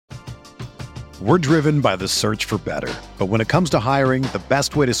We're driven by the search for better. But when it comes to hiring, the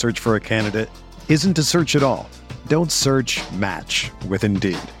best way to search for a candidate isn't to search at all. Don't search, match with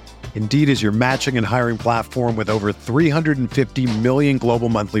Indeed. Indeed is your matching and hiring platform with over 350 million global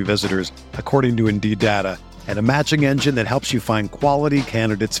monthly visitors, according to Indeed data, and a matching engine that helps you find quality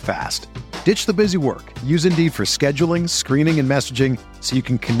candidates fast. Ditch the busy work. Use Indeed for scheduling, screening, and messaging so you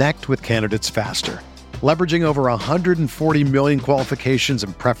can connect with candidates faster. Leveraging over 140 million qualifications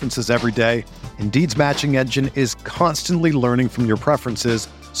and preferences every day, Indeed's matching engine is constantly learning from your preferences,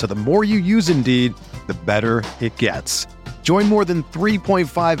 so the more you use Indeed, the better it gets. Join more than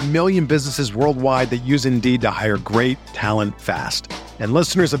 3.5 million businesses worldwide that use Indeed to hire great talent fast. And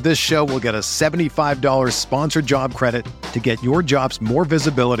listeners of this show will get a $75 sponsored job credit to get your jobs more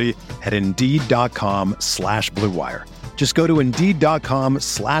visibility at Indeed.com/Blue Wire. Just go to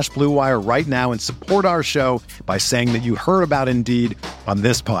Indeed.com/Blue Wire right now and support our show by saying that you heard about Indeed on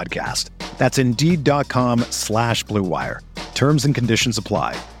this podcast. That's Indeed.com/Blue Wire. Terms and conditions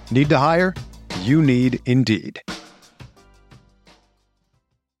apply. Need to hire? You need Indeed.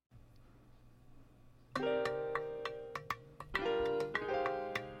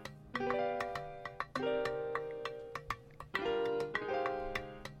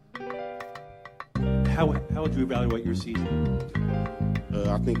 How would you evaluate your season?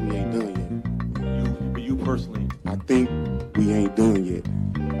 I think we ain't done You personally? yet. I think we ain't done yet.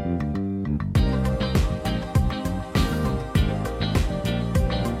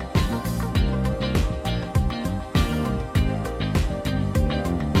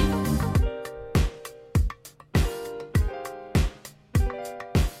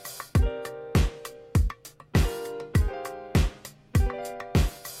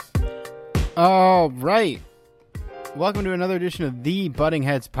 All right. Welcome to another edition of the Butting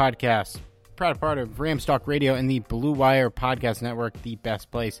Heads Podcast. Proud part of Ramstock Radio and the Blue Wire Podcast Network, the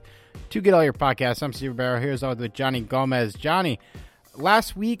best place to get all your podcasts. I'm Steve Barrow. Here's all with Johnny Gomez. Johnny,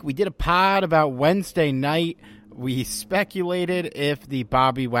 last week we did a pod about Wednesday night. We speculated if the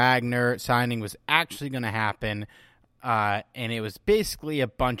Bobby Wagner signing was actually going to happen, and it was basically a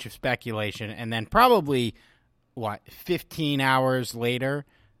bunch of speculation. And then probably, 15 hours later,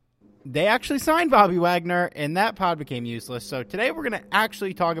 they actually signed Bobby Wagner, and that pod became useless. So today we're going to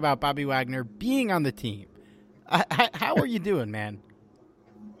actually talk about Bobby Wagner being on the team. How are you doing, man?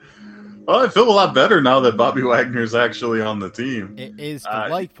 Well, I feel a lot better now that Bobby Wagner's actually on the team. It is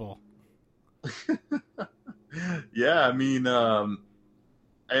delightful. Yeah, I mean, I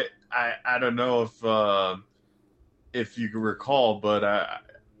don't know if you can recall, but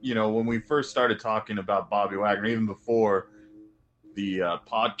when we first started talking about Bobby Wagner, even before the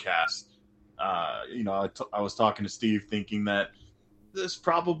podcast, I was talking to Steve thinking that this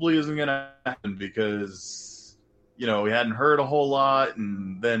probably isn't going to happen because, we hadn't heard a whole lot,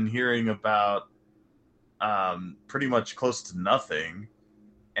 and then hearing about pretty much close to nothing.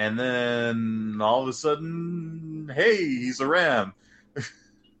 And then all of a sudden, hey, he's a Ram.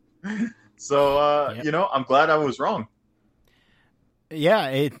 So, Yep. I'm glad I was wrong.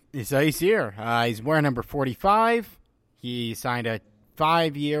 Yeah, so he's here. He's wearing number 45. He signed a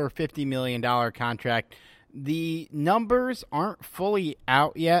 5-year, $50 million contract. The numbers aren't fully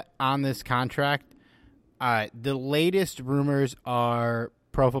out yet on this contract. The latest rumors are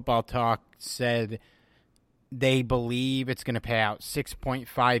Pro Football Talk said they believe it's going to pay out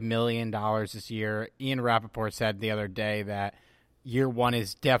 $6.5 million this year. Ian Rappaport said the other day that year one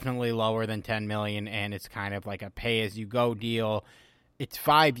is definitely lower than $10 million, and it's kind of like a pay-as-you-go deal. It's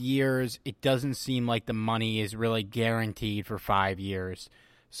 5 years. It doesn't seem like the money is really guaranteed for 5 years.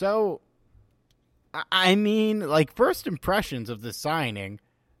 So, I mean, first impressions of the signing,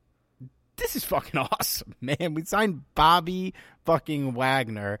 this is fucking awesome, man. We signed Bobby fucking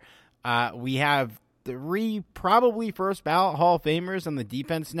Wagner. We have 3 probably first ballot Hall of Famers on the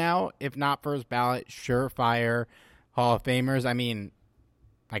defense now, if not first ballot, surefire Hall of Famers. I mean,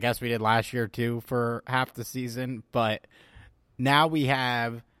 I guess we did last year too for half the season, but now we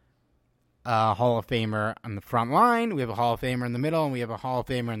have a Hall of Famer on the front line, we have a Hall of Famer in the middle, and we have a Hall of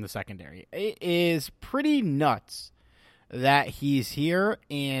Famer in the secondary. It is pretty nuts that he's here,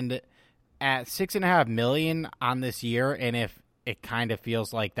 and at $6.5 million on this year, and if it kind of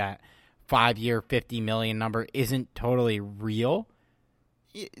feels like that 5-year, $50 million number isn't totally real,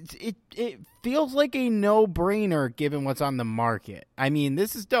 it feels like a no-brainer given what's on the market. I mean,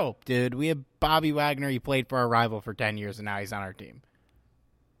 this is dope, dude. We have Bobby Wagner. He played for our rival for 10 years, and now he's on our team.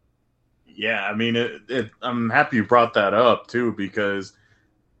 Yeah, I mean, I'm happy you brought that up, too, because,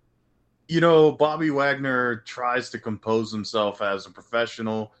 Bobby Wagner tries to compose himself as a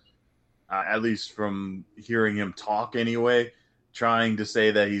professional, at least from hearing him talk anyway. trying to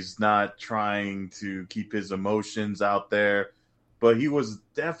say that he's not trying to keep his emotions out there, but he was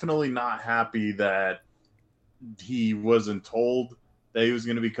definitely not happy that he wasn't told that he was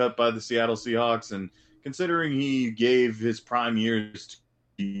going to be cut by the Seattle Seahawks. And considering he gave his prime years to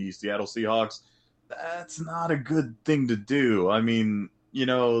the Seattle Seahawks, that's not a good thing to do. I mean,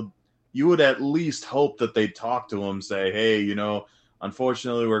 you would at least hope that they talk to him, say, hey,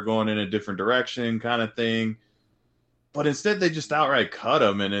 unfortunately we're going in a different direction kind of thing. But instead they just outright cut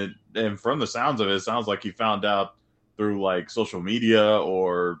him. And from the sounds of it, it sounds like he found out through like social media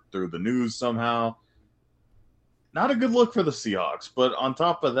or through the news somehow. Not a good look for the Seahawks. But on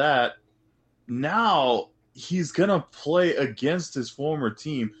top of that, now he's going to play against his former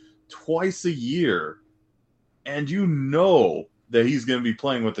team twice a year. And that he's going to be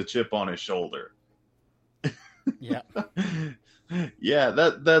playing with a chip on his shoulder. Yeah.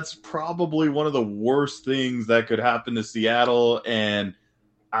 Yeah, that's probably one of the worst things that could happen to Seattle. And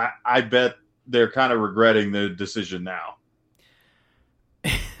I bet they're kind of regretting the decision now.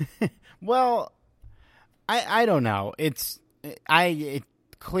 Well, I don't know.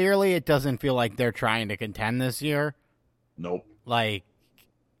 Clearly it doesn't feel like they're trying to contend this year. Nope. Like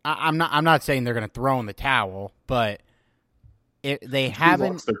I'm not saying they're going to throw in the towel, but they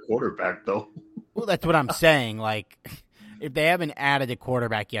haven't lost their quarterback though. Well, that's what I'm saying. Like if they haven't added a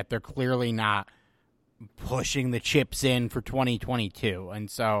quarterback yet, they're clearly not pushing the chips in for 2022. And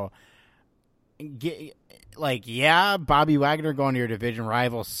so Bobby Wagner going to your division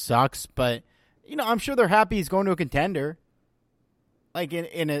rival sucks, but I'm sure they're happy he's going to a contender. Like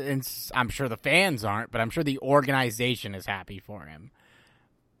I'm sure the fans aren't, but I'm sure the organization is happy for him.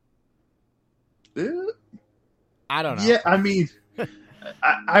 I don't know. Yeah, I mean,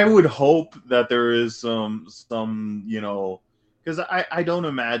 I would hope that there is some because I don't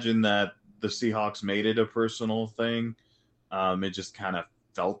imagine that the Seahawks made it a personal thing. It just kind of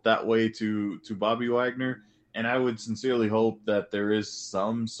felt that way to Bobby Wagner. And I would sincerely hope that there is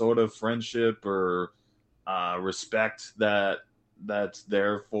some sort of friendship or respect that's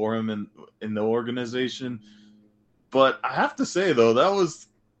there for him in the organization. But I have to say, though, that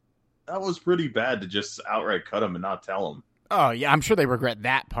was pretty bad to just outright cut him and not tell him. Oh, yeah, I'm sure they regret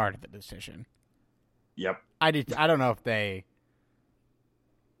that part of the decision. Yep. I don't know if they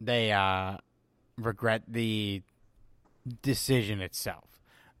regret the decision itself.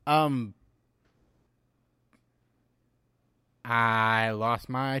 I lost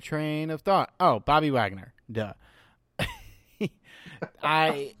my train of thought. Oh, Bobby Wagner. Duh.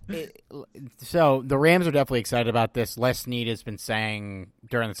 So the Rams are definitely excited about this. Les Snead has been saying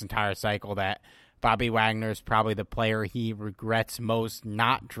during this entire cycle that Bobby Wagner is probably the player he regrets most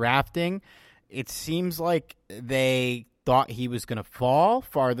not drafting. It seems like they thought he was going to fall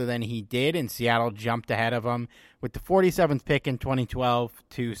farther than he did, and Seattle jumped ahead of him with the 47th pick in 2012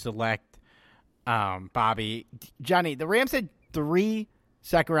 to select Bobby. Johnny, the Rams had 3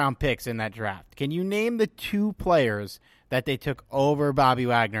 second-round picks in that draft. Can you name the 2 players that they took over Bobby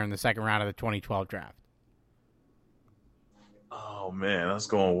Wagner in the second round of the 2012 draft? Oh, man, that's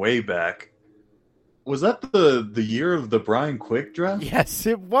going way back. Was that the year of the Brian Quick draft? Yes,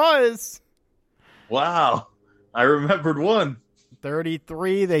 it was. Wow. I remembered one.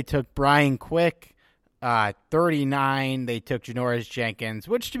 33, they took Brian Quick. 39, they took Janoris Jenkins,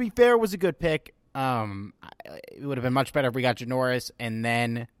 which, to be fair, was a good pick. It would have been much better if we got Janoris and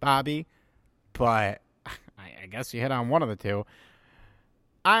then Bobby, but I guess you hit on one of the two.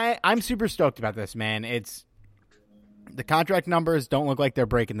 I'm super stoked about this, man. It's the contract numbers don't look like they're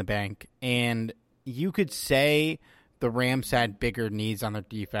breaking the bank, and you could say the Rams had bigger needs on their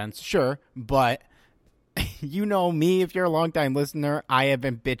defense, sure, but you know me, if you're a longtime listener, I have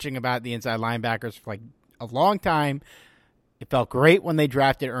been bitching about the inside linebackers for like a long time. It felt great when they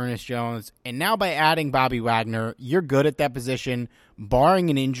drafted Ernest Jones, and now by adding Bobby Wagner, you're good at that position. Barring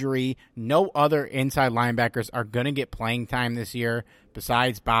an injury, no other inside linebackers are going to get playing time this year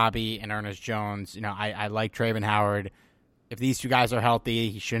besides Bobby and Ernest Jones. I like Trayvon Howard. If these 2 guys are healthy,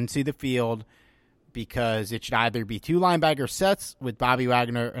 he shouldn't see the field because it should either be 2 linebacker sets with Bobby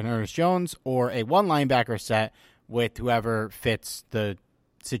Wagner and Ernest Jones or a 1 linebacker set with whoever fits the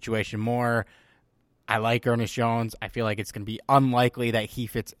situation more. I like Ernest Jones. I feel like it's going to be unlikely that he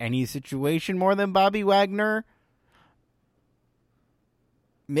fits any situation more than Bobby Wagner.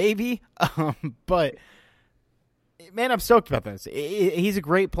 Maybe. But, man, I'm stoked about this. He's a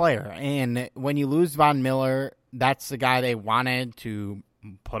great player. And when you lose Von Miller, that's the guy they wanted to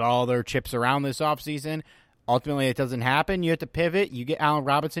put all their chips around this offseason. Ultimately, it doesn't happen. You have to pivot. You get Allen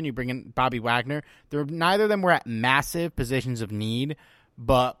Robinson. You bring in Bobby Wagner. Neither of them were at massive positions of need,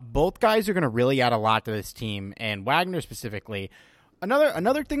 but both guys are going to really add a lot to this team, and Wagner specifically.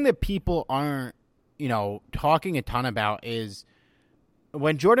 Another thing that people aren't, talking a ton about is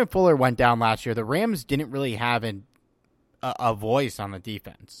when Jordan Fuller went down last year, the Rams didn't really have a voice on the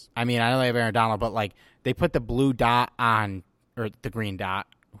defense. I mean, I know they have Aaron Donald, but like they put the blue dot on, or the green dot,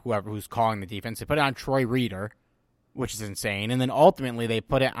 who's calling the defense. They put it on Troy Reeder, which is insane, and then ultimately they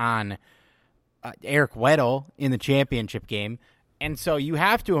put it on Eric Weddle in the championship game. And so you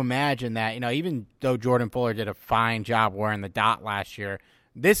have to imagine that, even though Jordan Fuller did a fine job wearing the dot last year,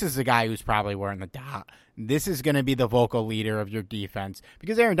 this is the guy who's probably wearing the dot. This is going to be the vocal leader of your defense.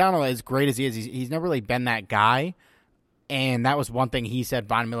 Because Aaron Donald, as great as he is, he's never really been that guy. And that was one thing he said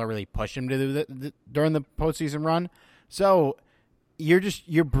Von Miller really pushed him to do during the postseason run. So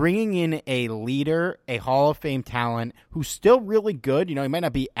you're bringing in a leader, a Hall of Fame talent who's still really good. He might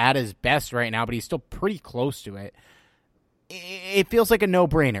not be at his best right now, but he's still pretty close to it. It feels like a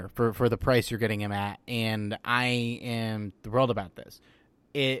no-brainer for the price you're getting him at, and I am thrilled about this.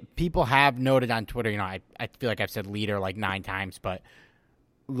 People have noted on Twitter, I feel like I've said leader like 9 times, but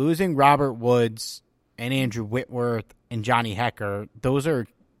losing Robert Woods and Andrew Whitworth and Johnny Hecker, those are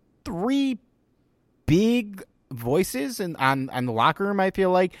 3 big voices on the locker room, I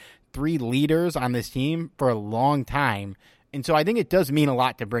feel like. 3 leaders on this team for a long time. And so I think it does mean a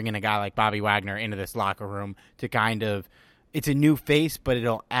lot to bring in a guy like Bobby Wagner into this locker room to kind of, it's a new face, but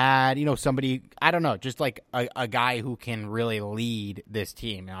it'll add, somebody, I don't know, just like a guy who can really lead this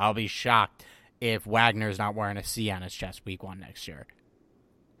team. And I'll be shocked if Wagner's not wearing a C on his chest week 1 next year.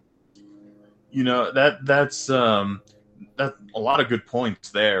 That's a lot of good points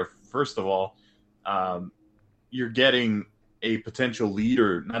there. First of all, you're getting a potential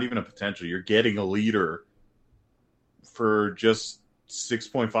leader, not even a potential, you're getting a leader for just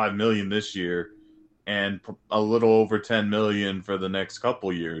 $6.5 million this year and a little over $10 million for the next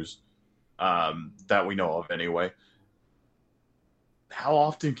couple years, that we know of anyway. How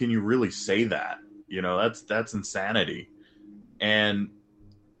often can you really say that? That's insanity. And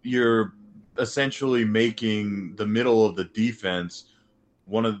you're essentially making the middle of the defense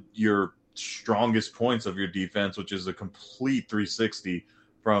one of your strongest points of your defense, which is a complete 360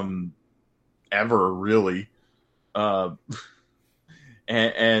 from ever, really.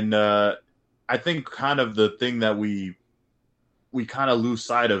 I think kind of the thing that we kind of lose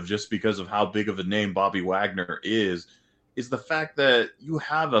sight of just because of how big of a name Bobby Wagner is the fact that you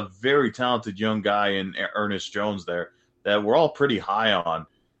have a very talented young guy in Ernest Jones there that we're all pretty high on,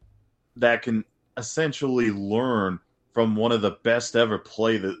 that can essentially learn from one of the best ever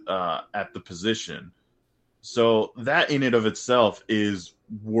play at the position. So that in and of itself is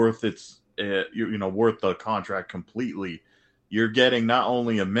worth worth the contract completely. You're getting not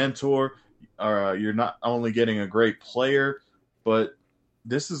only a mentor, you're not only getting a great player, but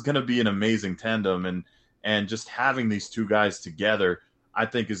this is going to be an amazing tandem, and just having these 2 guys together, I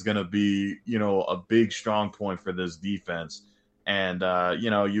think is going to be, a big strong point for this defense. And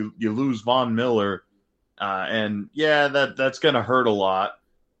you lose Von Miller, and yeah, that's going to hurt a lot,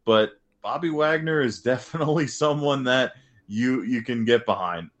 but Bobby Wagner is definitely someone that you can get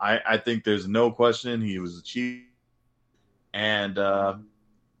behind. I think there's no question he was a chief, and I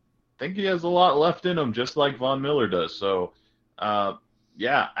think he has a lot left in him, just like Von Miller does. So,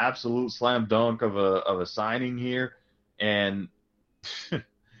 yeah, absolute slam dunk of a signing here, and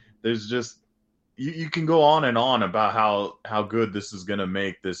there's just you can go on and on about how good this is going to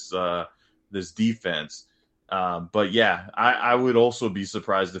make this defense. But yeah, I would also be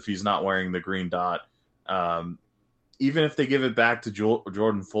surprised if he's not wearing the green dot. Even if they give it back to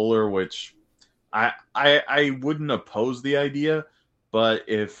Jordan Fuller, which I wouldn't oppose the idea, but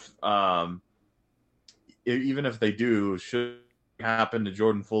even if they do, should happen to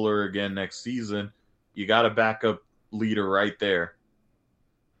Jordan Fuller again next season, you got a backup leader right there.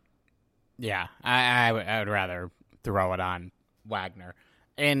 Yeah, I would rather throw it on Wagner.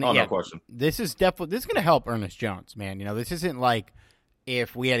 And no question. This is going to help Ernest Jones, man. This isn't like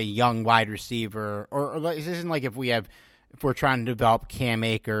if we had a young wide receiver, or this isn't like if we're trying to develop Cam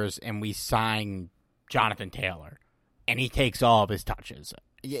Akers and we sign Jonathan Taylor and he takes all of his touches.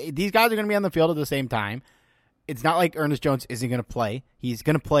 These guys are going to be on the field at the same time. It's not like Ernest Jones isn't going to play. He's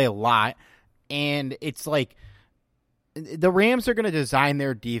going to play a lot. And it's like the Rams are going to design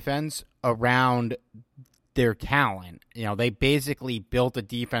their defense around their talent. They basically built a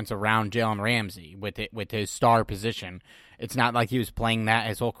defense around Jalen Ramsey with his star position. It's not like he was playing that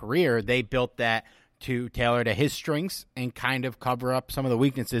his whole career. They built that to tailor to his strengths and kind of cover up some of the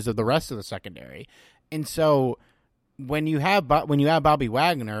weaknesses of the rest of the secondary. And so when you have Bobby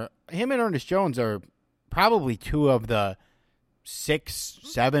Wagner, him and Ernest Jones are probably 2 of the 6,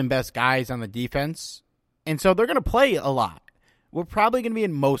 7 best guys on the defense. And so they're going to play a lot. We're probably going to be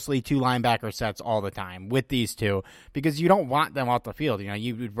in mostly 2 linebacker sets all the time with these two because you don't want them off the field.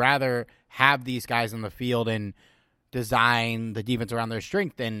 You would rather have these guys on the field and design the defense around their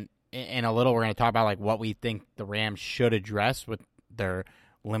strength. And in a little, we're going to talk about like what we think the Rams should address with their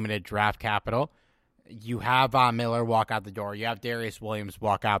limited draft capital. You have Von Miller walk out the door. You have Darius Williams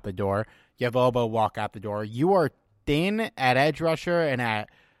walk out the door. You have Obo walk out the door. You are thin at edge rusher and at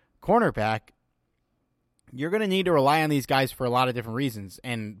cornerback. You're going to need to rely on these guys for a lot of different reasons.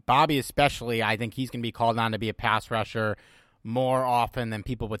 And Bobby especially, I think he's going to be called on to be a pass rusher more often than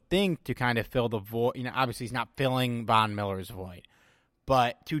people would think to kind of fill the void. Obviously he's not filling Von Miller's void.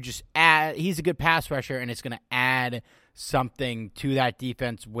 But to just add, he's a good pass rusher, and it's going to add something to that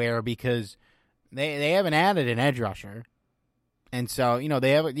defense because they haven't added an edge rusher. And so,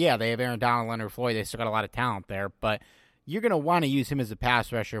 they have Aaron Donald, Leonard Floyd. They still got a lot of talent there. But you're going to want to use him as a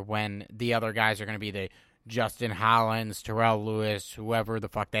pass rusher when the other guys are going to be the Justin Hollins, Terrell Lewis, whoever the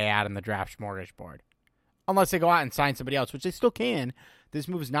fuck they add in the draft smorgasbord. Unless they go out and sign somebody else, which they still can. This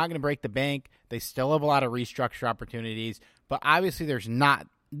move is not going to break the bank. They still have a lot of restructure opportunities. But obviously there's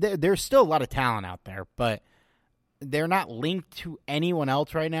still a lot of talent out there. But they're not linked to anyone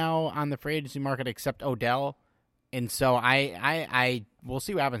else right now on the free agency market except Odell. And so we'll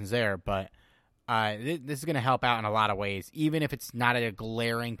see what happens there. But this is going to help out in a lot of ways, even if it's not at a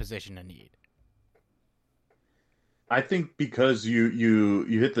glaring position of need. I think because you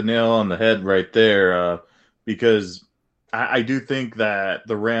hit the nail on the head right there, because I do think that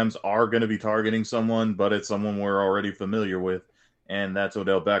the Rams are going to be targeting someone, but it's someone we're already familiar with, and that's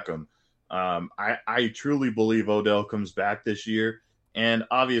Odell Beckham. I truly believe Odell comes back this year, and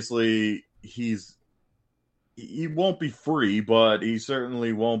obviously he won't be free, but he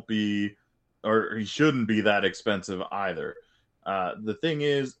certainly won't be, or he shouldn't be that expensive either. The thing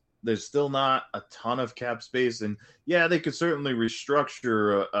is, there's still not a ton of cap space, and yeah, they could certainly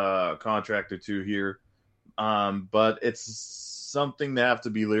restructure a contract or two here, but it's something they have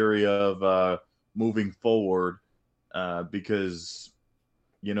to be leery of moving forward, because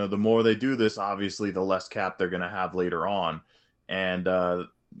the more they do this, obviously the less cap they're going to have later on, and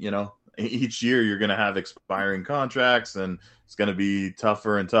each year you're going to have expiring contracts, and it's going to be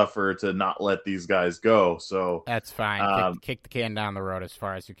tougher and tougher to not let these guys go. So that's fine. Kick the can down the road as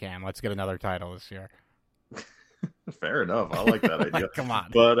far as you can. Let's get another title this year. Fair enough. I like that idea. Come on.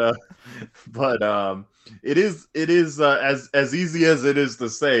 But it is as easy as it is to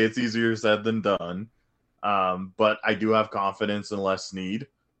say. It's easier said than done. But I do have confidence in Les Snead.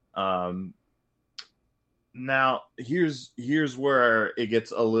 Now, here's where it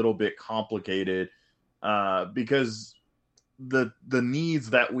gets a little bit complicated, because the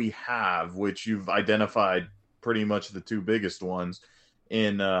needs that we have, which you've identified pretty much the two biggest ones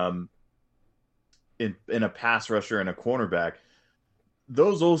in a pass rusher and a cornerback,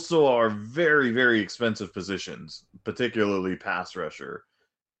 those also are very, very expensive positions, particularly pass rusher.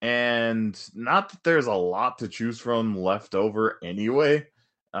 And not that there's a lot to choose from left over anyway.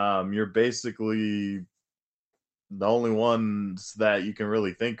 You're basically the only ones that you can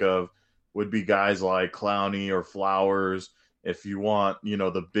really think of would be guys like Clowney or Flowers. If you want,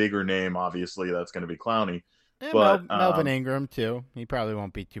 the bigger name, obviously that's going to be Clowney. Yeah, but Melvin Ingram too. He probably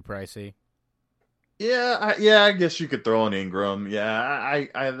won't be too pricey. Yeah, I guess you could throw in Ingram. Yeah,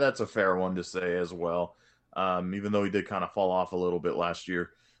 I that's a fair one to say as well. Even though he did kind of fall off a little bit last year,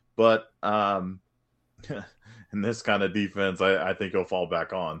 but in this kind of defense, I think he'll fall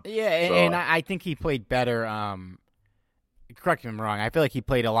back on. Yeah, and I think he played better. Correct me if I'm wrong. I feel like he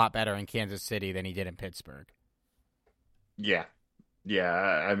played a lot better in Kansas City than he did in Pittsburgh. Yeah.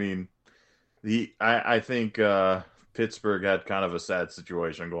 I mean, I think Pittsburgh had kind of a sad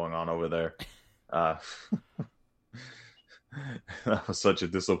situation going on over there. That was such a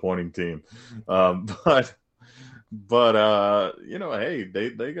disappointing team. But hey,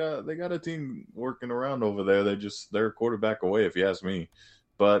 they got a team working around over there. They're a quarterback away, if you ask me.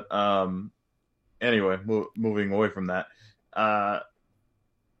 But anyway, moving away from that.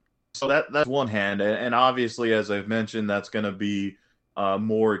 So that's one hand, and obviously, as I've mentioned, that's going to be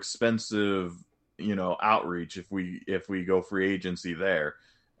more expensive, outreach if we go free agency there,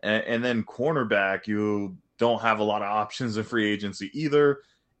 and then cornerback, you don't have a lot of options in free agency either,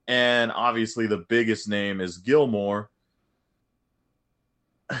 and obviously the biggest name is Gilmore.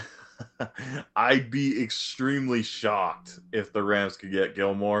 I'd be extremely shocked if the Rams could get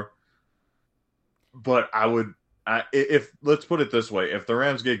Gilmore, but I would. If let's put it this way, if the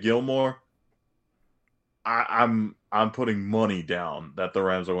Rams get Gilmore, I'm putting money down that the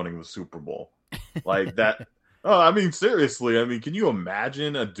Rams are winning the Super Bowl. Like that Oh, I mean, seriously. I mean, can you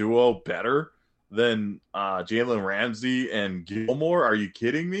imagine a duo better than Jalen Ramsey and Gilmore? Are you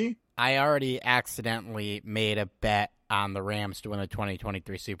kidding me? I already accidentally made a bet on the Rams to win the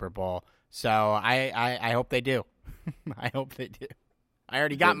 2023 Super Bowl, so I hope they do. I hope they do. I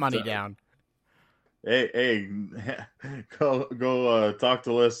already got money down. Hey, go talk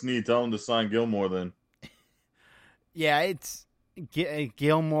to Les Snead. Tell him to sign Gilmore then. Yeah, it's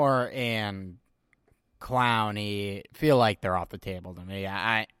Gilmore and Clowney feel like they're off the table to me.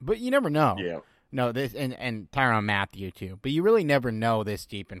 But you never know. Yeah. No, this and Tyrann Mathieu too. But you really never know this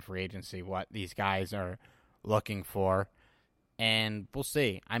deep in free agency what these guys are looking for, and we'll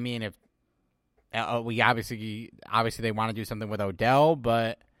see. I mean, if we obviously they want to do something with Odell,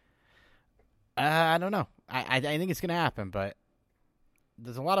 but I don't know. I think it's going to happen, but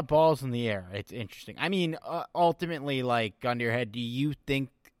there's a lot of balls in the air. It's interesting. I mean, ultimately, like, gun to your head, do you think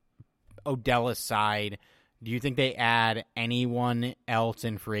Odell aside, do you think they add anyone else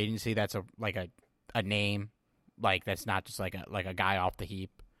in free agency that's a name, like that's not just like a guy off the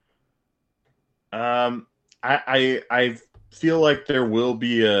heap? I feel like there will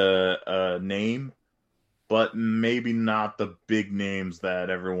be a name, but maybe not the big names that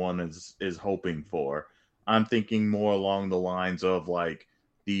everyone is hoping for. I'm thinking more along the lines of like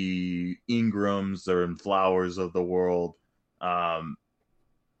the Ingrams or Flowers of the world,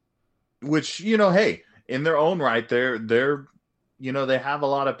 which, hey, in their own right, they're they have a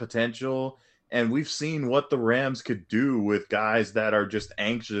lot of potential, and we've seen what the Rams could do with guys that are just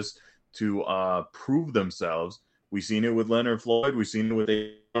anxious to prove themselves. We've seen it with Leonard Floyd. We've seen it with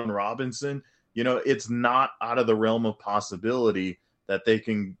Aaron Robinson. It's not out of the realm of possibility that they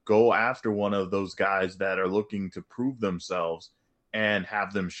can go after one of those guys that are looking to prove themselves and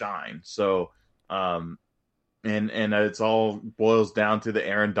have them shine. So, and it's all boils down to the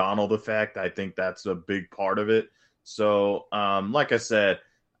Aaron Donald effect. I think that's a big part of it. So, like I said,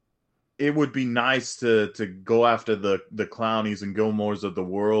 it would be nice to go after the Clowneys and Gilmores of the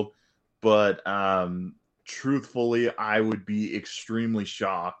world, but truthfully, I would be extremely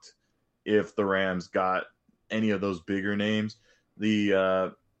shocked if the Rams got any of those bigger names.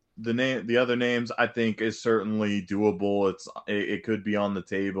 The other names, I think, is certainly doable. It could be on the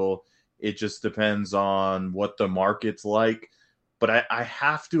table. It just depends on what the market's like. But I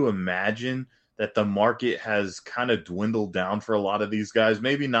have to imagine that the market has kind of dwindled down for a lot of these guys.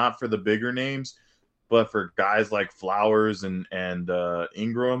 Maybe not for the bigger names, but for guys like Flowers and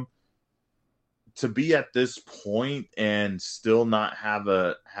Ingram to be at this point and still not have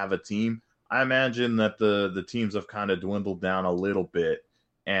a team. I imagine that the teams have kind of dwindled down a little bit,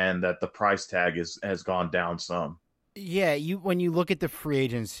 and that the price tag has gone down some. Yeah, when you look at the free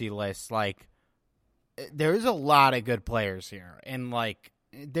agency list, like, there's a lot of good players here, and like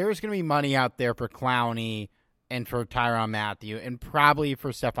there's going to be money out there for Clowney and for Tyrann Mathieu and probably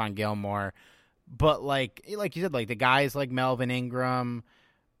for Stephon Gilmore, but like you said, like the guys like Melvin Ingram,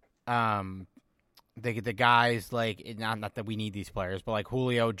 the guys like, not that we need these players, but like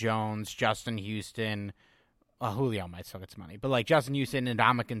Julio Jones, Justin Houston. Julio might still get some money, but like Justin Houston and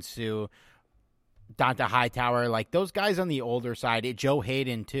Ndamukong Suh, Donta Hightower, like those guys on the older side, Joe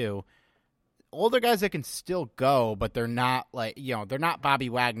Hayden too. Older guys that can still go, but they're not like, they're not Bobby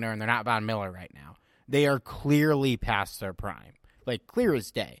Wagner and they're not Von Miller right now. They are clearly past their prime, like clear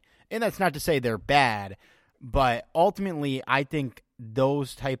as day. And that's not to say they're bad, but ultimately I think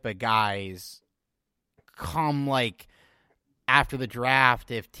those type of guys come like after the draft,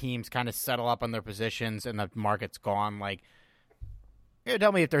 if teams kind of settle up on their positions and the market's gone. Like,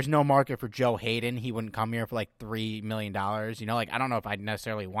 tell me if there's no market for Joe Hayden, he wouldn't come here for like $3 million. Like, I don't know if I'd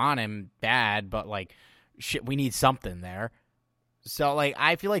necessarily want him bad, but like, shit, we need something there. So like,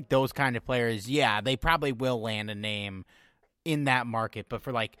 I feel like those kind of players, yeah, they probably will land a name in that market. But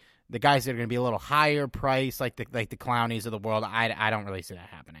for like the guys that are going to be a little higher price, like the Clowneys of the world, I don't really see that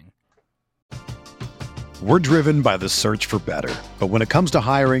happening. We're driven by the search for better. But when it comes to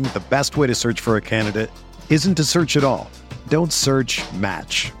hiring, the best way to search for a candidate isn't to search at all. Don't search,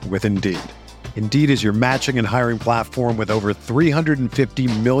 match with Indeed. Indeed is your matching and hiring platform with over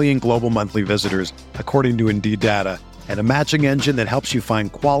 350 million global monthly visitors, according to Indeed data, and a matching engine that helps you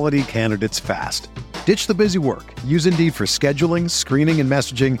find quality candidates fast. Ditch the busy work. Use Indeed for scheduling, screening, and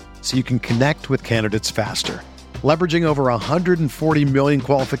messaging so you can connect with candidates faster. Leveraging over 140 million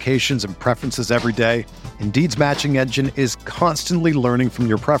qualifications and preferences every day, Indeed's matching engine is constantly learning from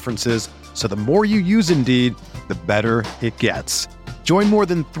your preferences, so the more you use Indeed, the better it gets. Join more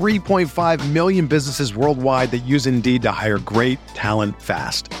than 3.5 million businesses worldwide that use Indeed to hire great talent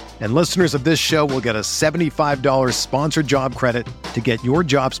fast. And listeners of this show will get a $75 sponsored job credit to get your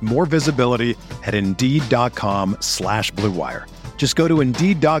jobs more visibility at Indeed.com/Blue Wire. Just go to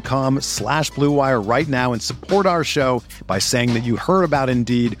Indeed.com/Blue Wire right now and support our show by saying that you heard about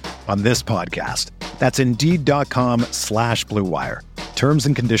Indeed on this podcast. That's Indeed.com/Blue Wire. Terms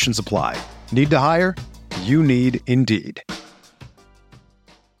and conditions apply. Need to hire? You need Indeed.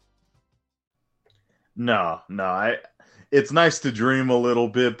 No, it's nice to dream a little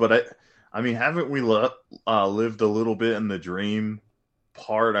bit, but I mean, haven't we lived a little bit in the dream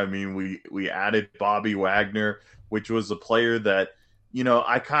part? I mean, we added Bobby Wagner, which was a player that, you know,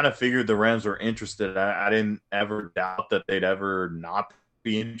 I kind of figured the Rams were interested. I didn't ever doubt that they'd ever not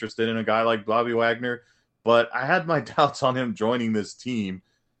be interested in a guy like Bobby Wagner, but I had my doubts on him joining this team,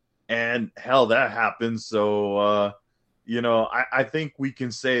 and hell, that happened. So, you know, I think we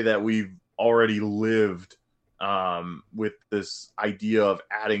can say that we've already lived with this idea of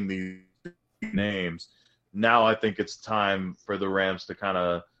adding these names. Now I think it's time for the Rams to kind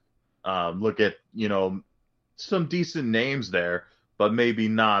of look at, you know, some decent names there, but maybe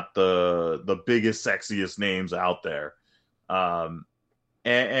not the biggest, sexiest names out there.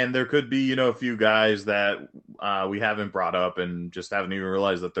 And there could be, you know, a few guys that we haven't brought up and just haven't even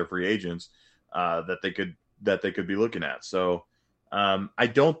realized that they're free agents that they could be looking at. So I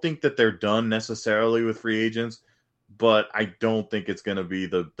don't think that they're done necessarily with free agents, but I don't think it's going to be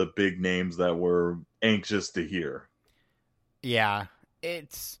the big names that we're anxious to hear. Yeah,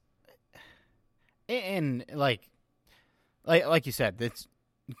 it's and like you said, it's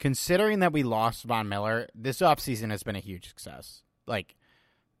considering that we lost Von Miller, this offseason has been a huge success. Like,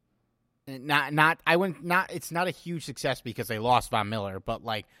 it's not a huge success because they lost Von Miller, but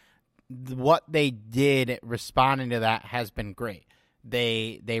like what they did responding to that has been great.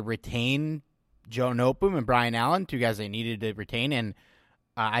 They retained Joe Noteboom and Brian Allen, two guys they needed to retain. And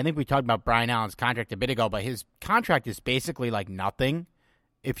I think we talked about Brian Allen's contract a bit ago, but his contract is basically like nothing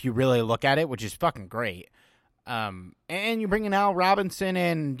if you really look at it, which is fucking great. And you bring in Al Robinson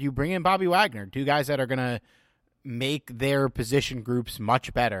and you bring in Bobby Wagner, two guys that are going to make their position groups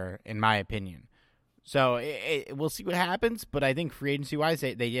much better, in my opinion. So we'll see what happens, but I think free agency-wise,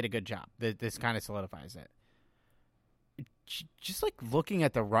 they did a good job. This kind of solidifies it. Just like looking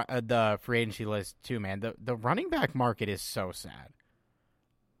at the free agency list too, man, the running back market is so sad.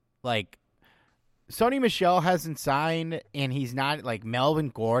 Like, Sony Michel hasn't signed, and he's not, like, Melvin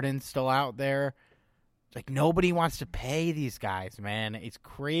Gordon's still out there. Like, nobody wants to pay these guys, man. It's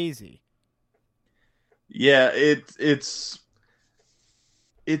crazy. Yeah, it's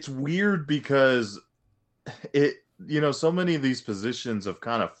weird because you know, so many of these positions have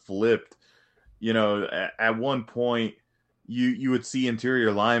kind of flipped. You know, at one point, you would see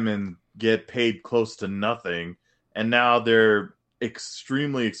interior linemen get paid close to nothing, and now they're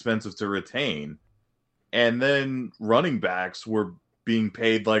extremely expensive to retain. And then running backs were being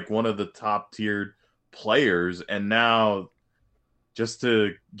paid like one of the top tiered players, and now just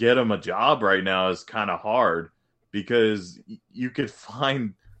to get them a job right now is kind of hard because you could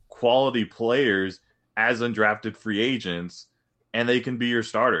find quality players as undrafted free agents and they can be your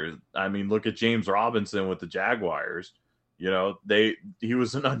starters. I mean, look at James Robinson with the Jaguars. You know, he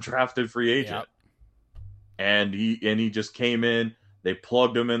was an undrafted free agent. Yep. And he just came in, they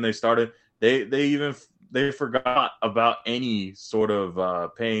plugged him in, they started. They forgot about any sort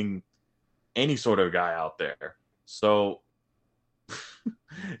of paying any sort of guy out there. So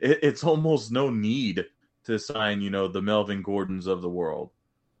it's almost no need to sign, you know, the Melvin Gordons of the world.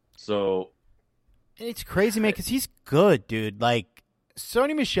 So it's crazy, man, because he's good, dude. Like,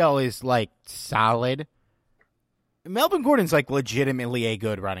 Sony Michel is like solid. Melvin Gordon's like legitimately a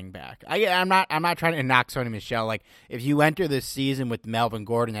good running back. I'm not trying to knock Sony Michel. Like, if you enter this season with Melvin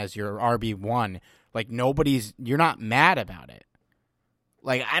Gordon as your RB1, like, you're not mad about it.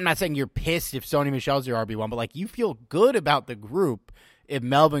 Like, I'm not saying you're pissed if Sony Michel's your RB1, but like, you feel good about the group if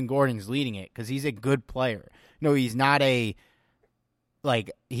Melvin Gordon's leading it because he's a good player. No, he's not like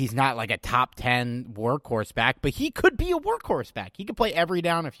a top 10 workhorse back, but he could be a workhorse back. He could play every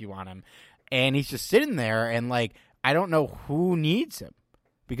down if you want him. And he's just sitting there, and like, I don't know who needs him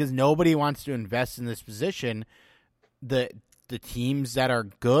because nobody wants to invest in this position. The teams that are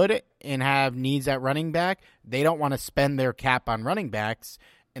good and have needs at running back, they don't want to spend their cap on running backs.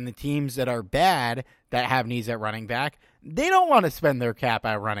 And the teams that are bad that have needs at running back, they don't want to spend their cap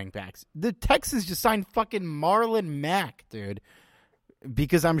at running backs. The Texans just signed fucking Marlon Mack, dude.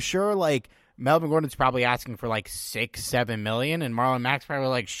 Because I'm sure, like, Melvin Gordon's probably asking for like $6-7 million, and Marlon Mack's probably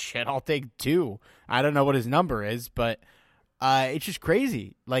like, shit, I'll take 2. I don't know what his number is, but it's just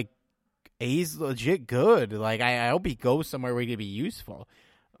crazy. Like, he's legit good. Like, I hope he goes somewhere where he can be useful.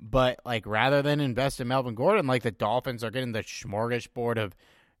 But, like, rather than invest in Melvin Gordon, like, the Dolphins are getting the smorgasbord of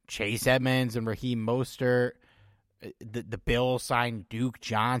Chase Edmonds and Raheem Mostert. The Bills signed Duke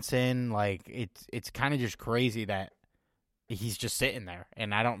Johnson. Like, it's kind of just crazy that he's just sitting there,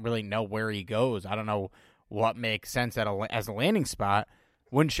 and I don't really know where he goes. I don't know what makes sense as a landing spot.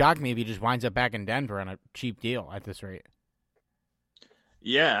 Wouldn't shock me if he just winds up back in Denver on a cheap deal at this rate.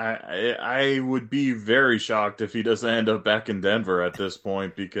 Yeah, I would be very shocked if he doesn't end up back in Denver at this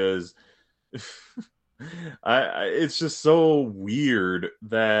point because it's just so weird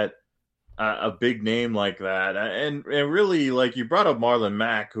that a big name like that, and really, like, you brought up Marlon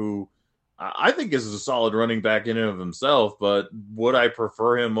Mack, who I think is a solid running back in and of himself, but would I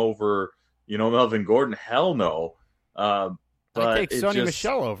prefer him over, Melvin Gordon? Hell no. But I take Sony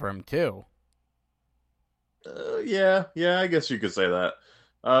Michel over him too. Yeah, I guess you could say that.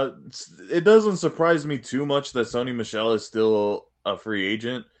 It doesn't surprise me too much that Sony Michel is still a free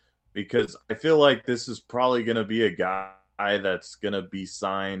agent because I feel like this is probably going to be a guy that's going to be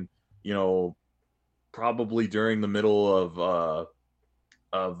signed, probably during the middle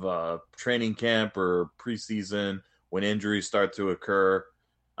of training camp or preseason when injuries start to occur.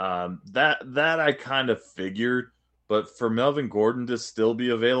 That I kind of figured, but for Melvin Gordon to still be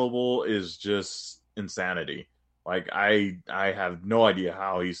available is just insanity. Like, I have no idea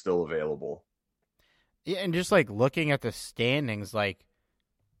how he's still available. Yeah, and just like looking at the standings, like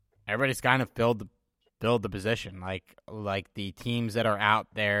everybody's kind of filled the position. Like the teams that are out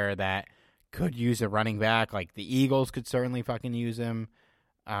there that could use a running back, like the Eagles could certainly fucking use him.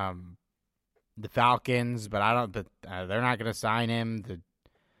 The Falcons, but they're not going to sign him.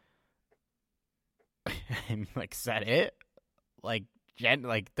 Is that it? Like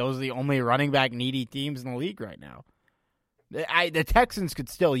those are the only running back needy teams in the league right now. The Texans could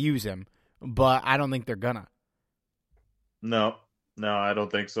still use him, but I don't think they're gonna. No, I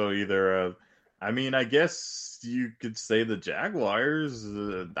don't think so either. I mean, I guess you could say the Jaguars.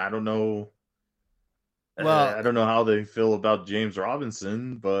 I don't know. Well, I don't know how they feel about James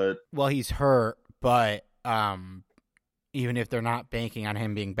Robinson, but he's hurt. But even if they're not banking on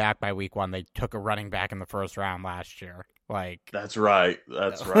him being back by week 1, they took a running back in the first round last year. Like, that's right.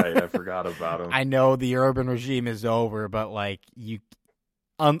 I forgot about him. I know the Urban regime is over, but like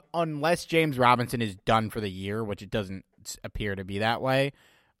unless James Robinson is done for the year, which it doesn't appear to be that way,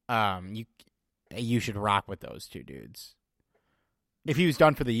 you should rock with those two dudes. If he was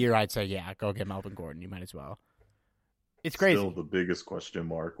done for the year, I'd say, yeah, go get Melvin Gordon. You might as well. It's crazy. Still the biggest question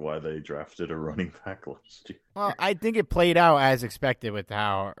mark why they drafted a running back last year. Well, I think it played out as expected with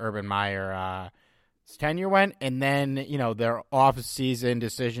how Urban Meyer's tenure went, and then, their off-season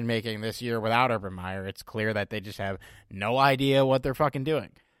decision-making this year without Urban Meyer, it's clear that they just have no idea what they're fucking doing.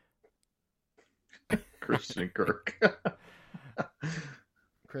 Christian Kirk.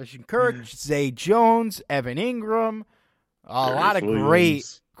 Zay Jones, Evan Ingram, a lot of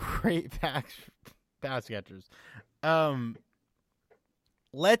great pass catchers.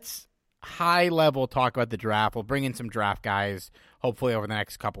 Let's high level talk about the draft. We'll bring in some draft guys, hopefully over the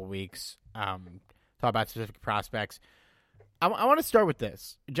next couple weeks. Talk about specific prospects. I want to start with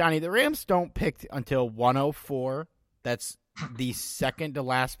this. Johnny, the Rams don't pick until 104. That's the second to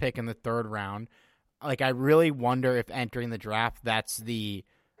last pick in the third round. Like, I really wonder if entering the draft, that's the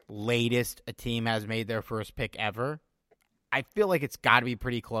latest a team has made their first pick ever. I feel like it's got to be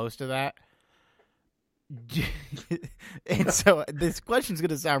pretty close to that. And so this question is going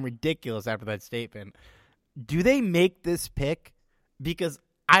to sound ridiculous after that statement. Do they make this pick? Because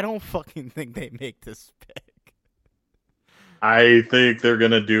I don't fucking think they make this pick. I think they're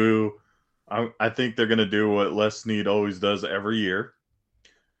going to do what Les Snead always does every year.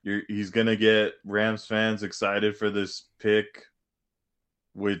 He's going to get Rams fans excited for this pick,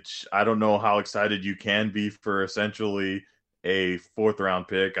 which I don't know how excited you can be for essentially a 4th round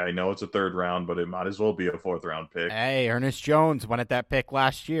pick. I know it's a 3rd round, but it might as well be a 4th round pick. Hey, Ernest Jones went at that pick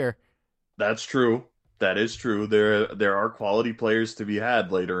last year. That's true. That is true. There are quality players to be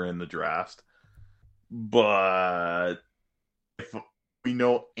had later in the draft. But if we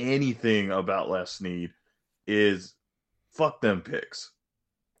know anything about Les Snead, is fuck them picks.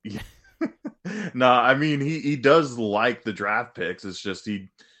 No, I mean, he does like the draft picks. It's just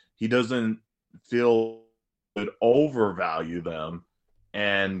he doesn't feel would overvalue them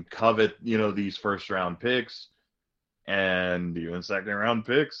and covet, these 1st round picks and even 2nd round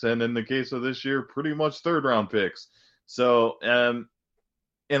picks. And in the case of this year, pretty much 3rd round picks. So,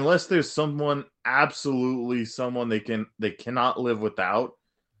 unless there's someone they cannot live without,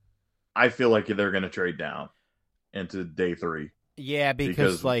 I feel like they're going to trade down into day 3. Yeah,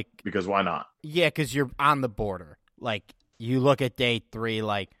 because why not? Yeah, because you're on the border. Like, you look at day 3,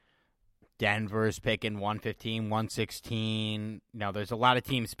 like Denver's picking 115, 116. There's a lot of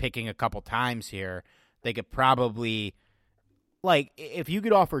teams picking a couple times here. They could probably, like, if you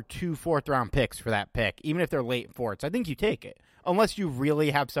could offer 2 fourth-round picks for that pick, even if they're late fourths, I think you take it, unless you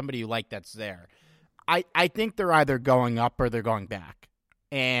really have somebody you like that's there. I think they're either going up or they're going back,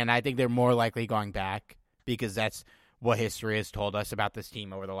 and I think they're more likely going back because that's what history has told us about this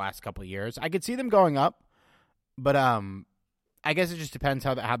team over the last couple of years. I could see them going up, but I guess it just depends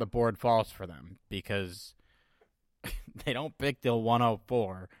how the board falls for them because they don't pick till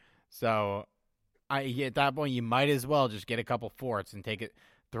 104. So at that point, you might as well just get a couple fourths and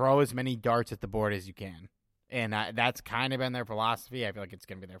throw as many darts at the board as you can. And that's kind of been their philosophy. I feel like it's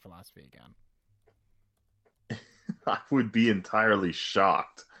going to be their philosophy again. I would be entirely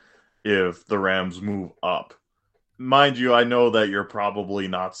shocked if the Rams move up. Mind you, I know that you're probably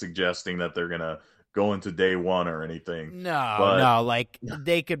not suggesting that they're going to go into day 1 or anything. No. Like,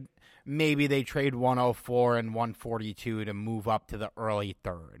 maybe they trade 104 and 142 to move up to the early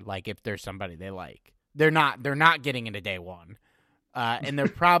third. Like, if there's somebody they like. They're not getting into day 1. And they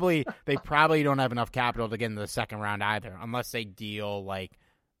probably don't have enough capital to get into the second round either, unless they deal like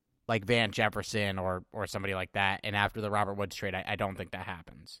Van Jefferson or somebody like that. And after the Robert Woods trade, I don't think that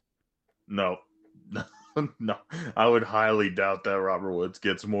happens. No, no, I would highly doubt that Robert Woods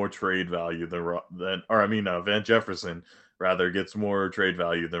gets more trade value Van Jefferson rather gets more trade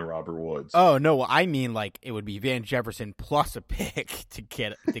value than Robert Woods. Oh no, well, I mean like it would be Van Jefferson plus a pick to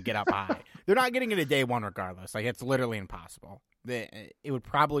get up high. They're not getting into day 1 regardless. Like it's literally impossible. It would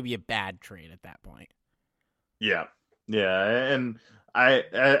probably be a bad trade at that point. Yeah, and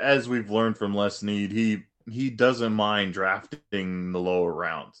as we've learned from Les Need, he doesn't mind drafting the lower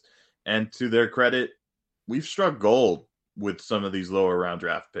rounds. And to their credit, we've struck gold with some of these lower round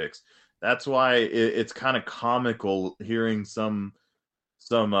draft picks. That's why it's kind of comical hearing some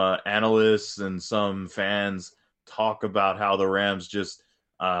analysts and some fans talk about how the Rams just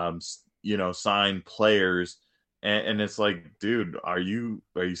sign players, and it's like, dude, are you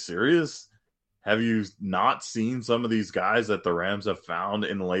serious? Have you not seen some of these guys that the Rams have found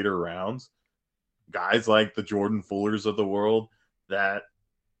in later rounds? Guys like the Jordan Fullers of the world that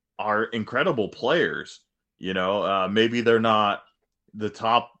are incredible players. Maybe they're not the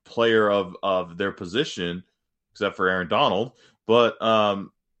top player of their position, except for Aaron Donald, but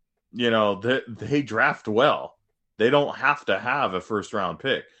they draft well. They don't have to have a first round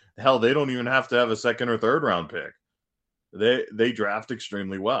pick. Hell, they don't even have to have a second or third round pick. They draft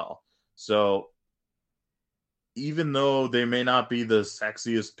extremely well. So even though they may not be the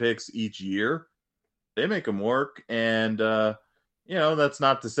sexiest picks each year, they make them work. And, that's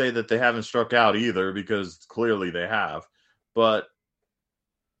not to say that they haven't struck out either, because clearly they have. But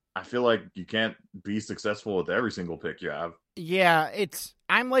I feel like you can't be successful with every single pick you have. Yeah,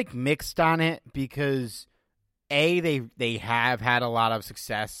 I'm like mixed on it because they have had a lot of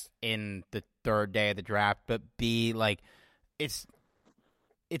success in the third day of the draft, but B, like it's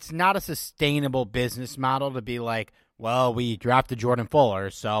not a sustainable business model to be like, well, we drafted Jordan Fuller,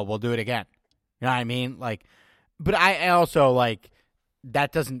 so we'll do it again. You know what I mean? Like, but I also like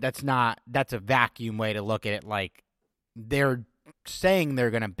that's a vacuum way to look at it. Like they're saying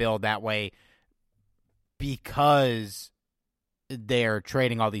they're going to build that way because they're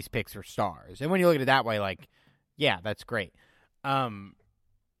trading all these picks for stars. And when you look at it that way, like, yeah, that's great. And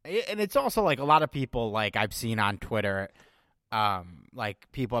it's also like a lot of people, like I've seen on Twitter,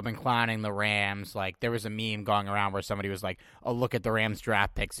 like people have been clowning the Rams. Like there was a meme going around where somebody was like, oh, look at the Rams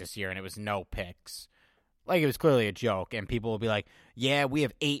draft picks this year. And it was no picks. Like it was clearly a joke. And people will be like, yeah, we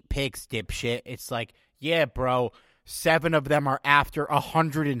have 8 picks, dipshit. It's like, yeah, bro, 7 of them are after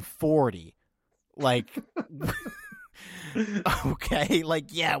 140. Like, okay. Like,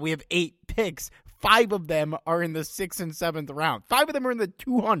 yeah, we have 8 picks. 5 of them are in the 6th and 7th round. 5 of them are in the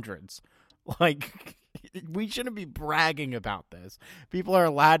 200s. Like, we shouldn't be bragging about this. People are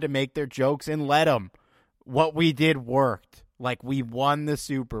allowed to make their jokes and let them. What we did worked. Like, we won the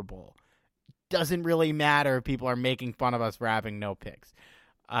Super Bowl. Doesn't really matter if people are making fun of us for having no picks.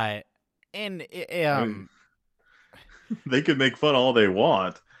 They could make fun all they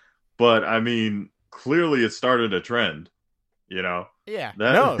want, but I mean, clearly it started a trend,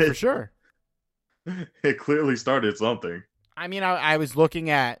 Yeah, for sure. It clearly started something. I mean, I'm looking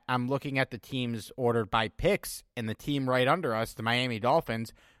at the teams ordered by picks, and the team right under us, the Miami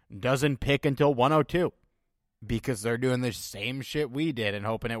Dolphins, doesn't pick until 102 because they're doing the same shit we did and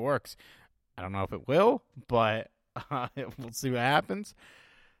hoping it works. I don't know if it will, but we'll see what happens.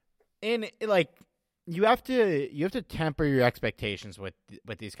 And like, you have to temper your expectations with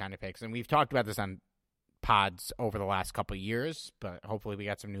these kind of picks, and we've talked about this on pods over the last couple of years, but hopefully we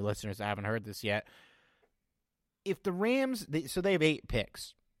got some new listeners that haven't heard this yet. If the Rams, so they have 8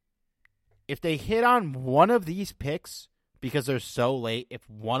 picks. If they hit on one of these picks because they're so late, if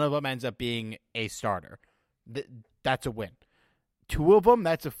one of them ends up being a starter, that's a win. 2 of them,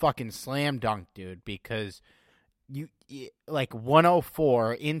 that's a fucking slam dunk, dude, because you like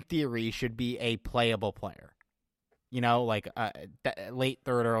 104 in theory should be a playable player. Like late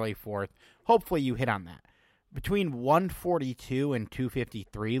third, early fourth. Hopefully you hit on that. Between 142 and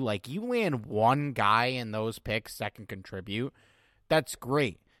 253, like you land one guy in those picks that can contribute, that's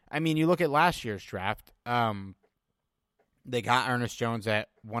great. I mean, you look at last year's draft, they got Ernest Jones at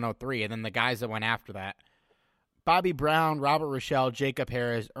 103, and then the guys that went after that, Bobby Brown, Robert Rochelle, Jacob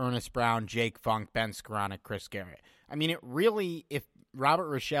Harris, Ernest Brown, Jake Funk, Ben Skoranek, Chris Garrett. I mean, it really, if Robert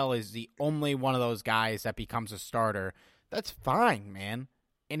Rochelle is the only one of those guys that becomes a starter, that's fine, man.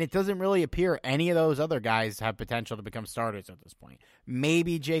 And it doesn't really appear any of those other guys have potential to become starters at this point.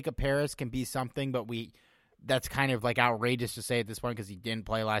 Maybe Jacob Harris can be something, but that's kind of like outrageous to say at this point because he didn't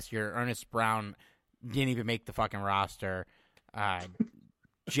play last year. Ernest Brown didn't even make the fucking roster.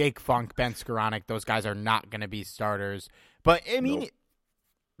 Jake Funk, Ben Skoranek, those guys are not going to be starters. But, I mean,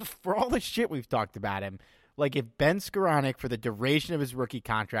 for all the shit we've talked about him, like if Ben Skoranek, for the duration of his rookie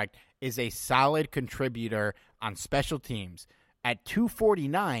contract, is a solid contributor on special teams, at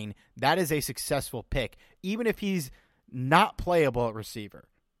 249, that is a successful pick, even if he's not playable at receiver.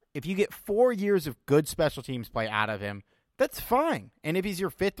 If you get 4 years of good special teams play out of him, that's fine. And if he's your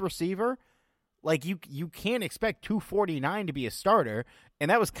 5th receiver, like you can't expect 249 to be a starter.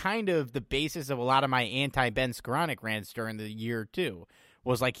 And that was kind of the basis of a lot of my anti-Ben Skoranek rants during the year too,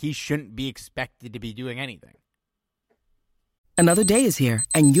 was like he shouldn't be expected to be doing anything. Another day is here,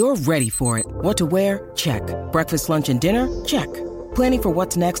 and you're ready for it. What to wear? Check. Breakfast, lunch, and dinner? Check. Planning for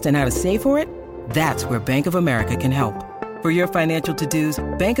what's next and how to save for it? That's where Bank of America can help. For your financial to-dos,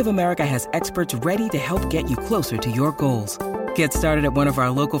 Bank of America has experts ready to help get you closer to your goals. Get started at one of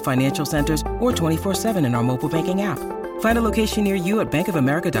our local financial centers or 24/7 in our mobile banking app. Find a location near you at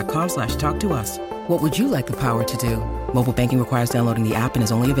bankofamerica.com/talktous. What would you like the power to do? Mobile banking requires downloading the app and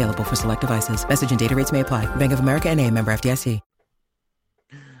is only available for select devices. Message and data rates may apply. Bank of America N.A., member FDIC.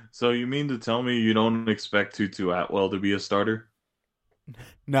 So you mean to tell me you don't expect Tutu Atwell to be a starter?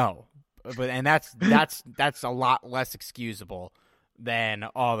 No, and that's a lot less excusable than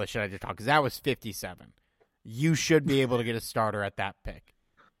all the shit I just talked, because that was 57. You should be able to get a starter at that pick.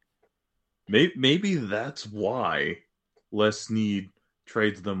 Maybe that's why Les Snead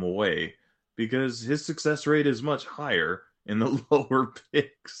trades them away, because his success rate is much higher in the lower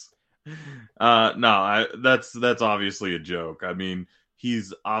picks. That's obviously a joke. I mean,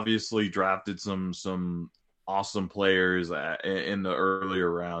 he's obviously drafted some awesome players in the earlier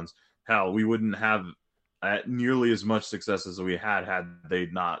rounds. Hell, we wouldn't have nearly as much success as we had they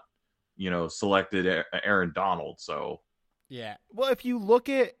not, selected Aaron Donald. So yeah, well, if you look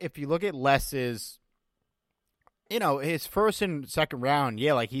at Les's, his first and second round,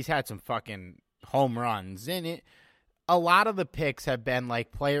 yeah, like he's had some fucking home runs in it. A lot of the picks have been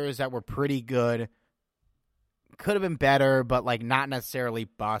like players that were pretty good, could have been better, but like not necessarily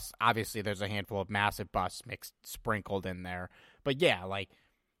busts. Obviously, there's a handful of massive busts sprinkled in there, but yeah, like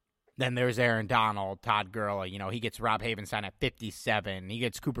then there's Aaron Donald, Todd Gurley. He gets Rob Havenstein at 57. He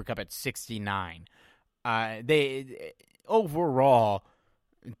gets Cooper Kupp at 69. They overall,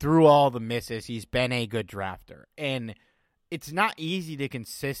 through all the misses, he's been a good drafter, and it's not easy to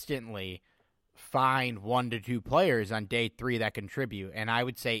consistently find 1 to 2 players on day 3 that contribute. And I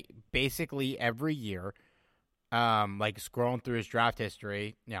would say basically every year, like scrolling through his draft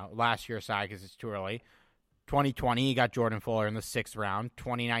history, last year aside because it's too early. 2020, he got Jordan Fuller in the 6th round.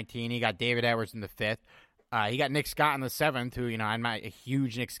 2019, he got David Edwards in the 5th. He got Nick Scott in the 7th, who, I'm not a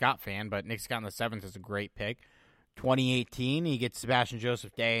huge Nick Scott fan, but Nick Scott in the 7th is a great pick. 2018, he gets Sebastian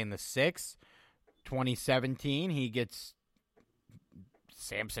Joseph Day in the 6th. 2017, he gets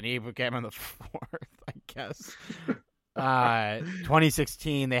Samson Ebukam in the 4th, I guess.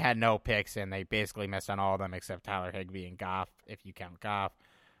 2016, they had no picks, and they basically missed on all of them except Tyler Higbee and Goff, if you count Goff.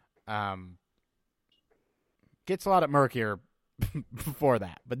 Gets a lot murkier before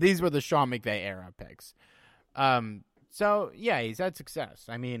that, but these were the Sean McVay era picks. So, yeah, he's had success.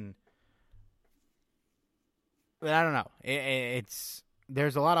 I mean, I don't know.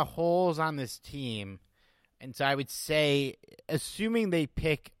 There's a lot of holes on this team, and so I would say, assuming they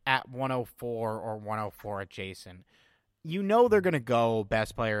pick at 104 or 104 adjacent, they're going to go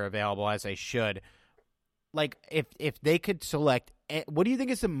best player available, as they should. Like, if they could select, what do you think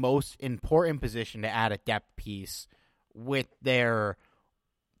is the most important position to add a depth piece with their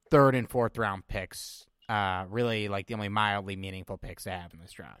 3rd and 4th round picks really like the only mildly meaningful picks they have in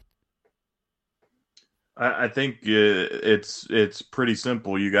this draft. I think it's pretty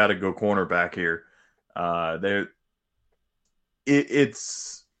simple. You got to go cornerback here. There,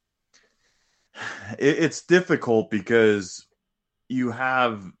 it's it's difficult because you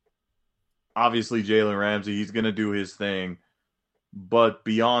have obviously Jalen Ramsey. He's going to do his thing, but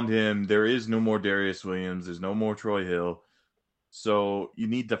beyond him, there is no more Darius Williams. There's no more Troy Hill. So you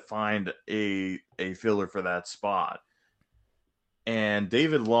need to find a filler for that spot. And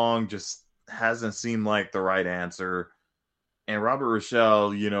David Long just hasn't seemed like the right answer. And Robert Rochelle,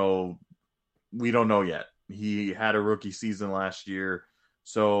 we don't know yet. He had a rookie season last year,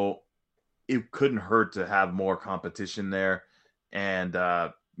 so it couldn't hurt to have more competition there. And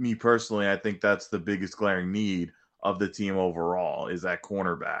me personally, I think that's the biggest glaring need of the team overall is that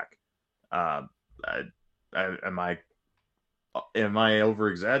cornerback. Am I over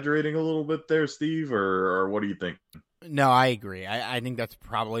exaggerating a little bit there, Steve, or what do you think? No, I agree. I think that's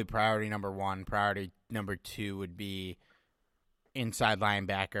probably priority number one. Priority number two would be inside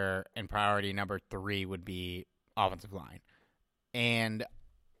linebacker, and priority number three would be offensive line. And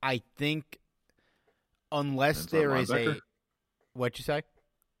I think unless Inside there is linebacker? What'd you say?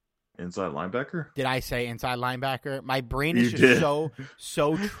 Inside linebacker? Did I say inside linebacker? My brain is You just did.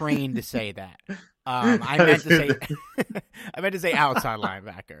 so trained to say that. I meant to say outside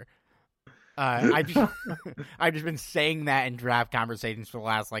linebacker. I've just been saying that in draft conversations for the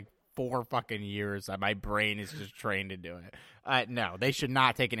last 4 fucking years. My brain is just trained to do it. No, they should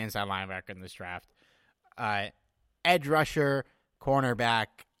not take an inside linebacker in this draft. Edge rusher, cornerback,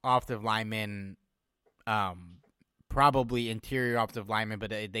 offensive lineman, probably interior offensive lineman, but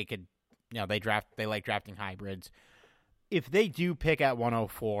they could, they like drafting hybrids. If they do pick at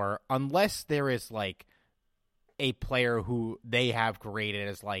 104, unless there is a player who they have graded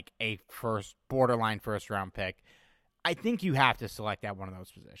as a borderline first round pick, I think you have to select at one of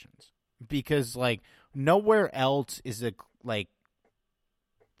those positions because nowhere else is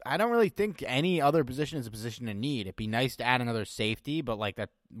I don't really think any other position is a position in need. It'd be nice to add another safety, but that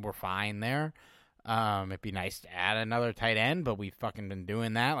we're fine there. It'd be nice to add another tight end, but we've fucking been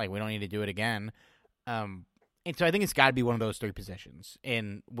doing that. We don't need to do it again. And so I think it's got to be one of those three positions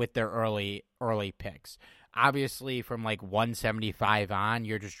with their early picks. Obviously, from 175 on,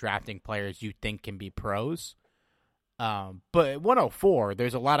 you're just drafting players you think can be pros. But at 104, there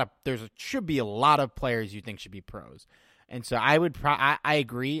should be a lot of players you think should be pros. And so I would I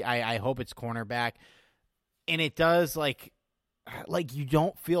agree. I hope it's cornerback. And it does you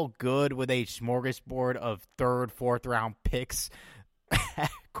don't feel good with a smorgasbord of third, fourth round picks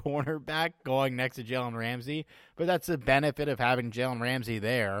cornerback going next to Jalen Ramsey, but that's the benefit of having Jalen Ramsey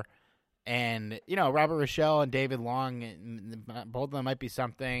there. And Robert Rochelle and David Long, both of them might be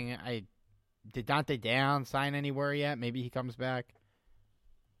something. Did Dante Down sign anywhere yet? Maybe he comes back.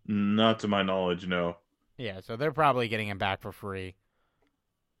 Not to my knowledge, no. Yeah, so they're probably getting him back for free.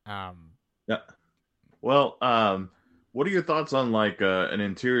 Yeah. Well, what are your thoughts on an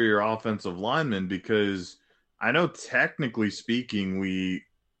interior offensive lineman? Because I know technically speaking, we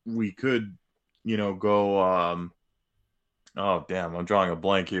could, go. Oh damn! I'm drawing a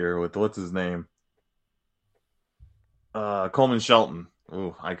blank here with what's his name. Coleman Shelton.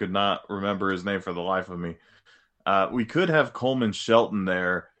 Ooh, I could not remember his name for the life of me. We could have Coleman Shelton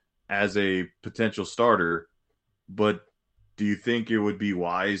there as a potential starter, but do you think it would be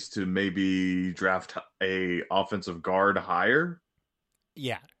wise to maybe draft a offensive guard higher?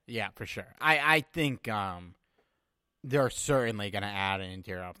 Yeah, for sure. I think they're certainly going to add an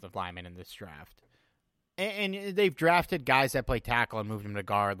interior offensive lineman in this draft. And they've drafted guys that play tackle and moved them to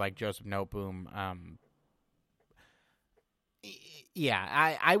guard, like Joseph Noteboom.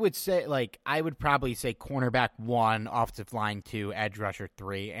 Yeah, I would say, I would probably say cornerback 1, offensive line 2, edge rusher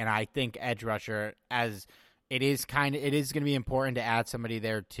 3. And I think edge rusher, as it is going to be important to add somebody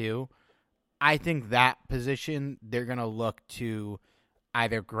there too. I think that position, they're going to look to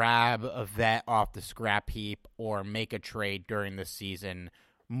either grab a vet off the scrap heap or make a trade during the season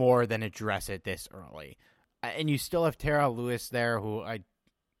more than address it this early. And you still have Terrell Lewis there, who I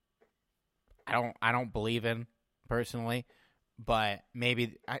don't believe in personally, but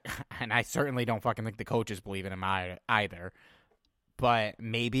maybe and I certainly don't fucking think the coaches believe in him either. But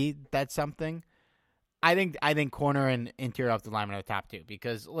maybe that's something. I think corner and interior offensive lineman are the top two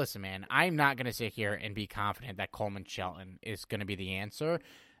because listen, man, I'm not gonna sit here and be confident that Coleman Shelton is gonna be the answer.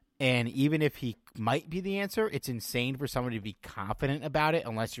 And even if he might be the answer, it's insane for someone to be confident about it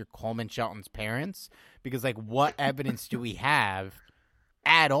unless you're Coleman Shelton's parents. Because, what evidence do we have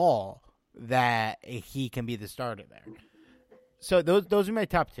at all that he can be the starter there? So those are my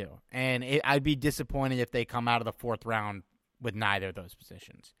top two, and I'd be disappointed if they come out of the fourth round with neither of those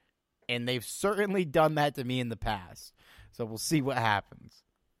positions. And they've certainly done that to me in the past. So we'll see what happens.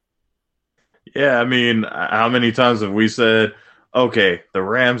 Yeah, I mean, how many times have we said, okay, the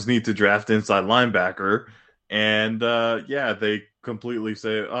Rams need to draft inside linebacker, and yeah, they completely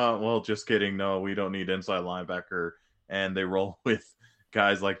say, oh, well, just kidding. No, we don't need inside linebacker, and they roll with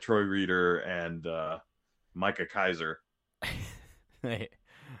guys like Troy Reader and Micah Kaiser.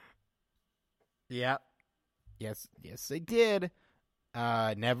 Yeah. Yes, they did.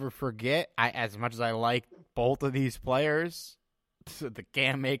 Never forget, as much as I like both of these players, the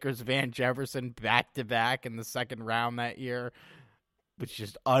Cam Akers, Van Jefferson back-to-back in the second round that year, which is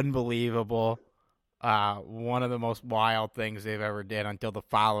just unbelievable. One of the most wild things they've ever did until the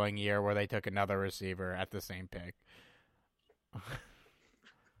following year where they took another receiver at the same pick.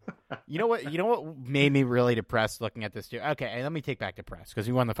 You know what made me really depressed looking at this too? Okay, let me take back depressed because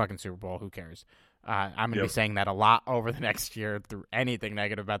we won the fucking Super Bowl. Who cares? I'm going to be saying that a lot over the next year through anything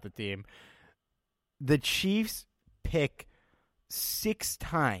negative about the team. The Chiefs pick 6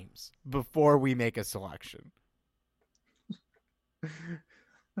 times before we make a selection.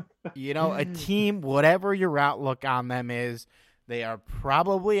 A team, whatever your outlook on them is, they are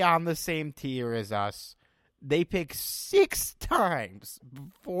probably on the same tier as us. They pick 6 times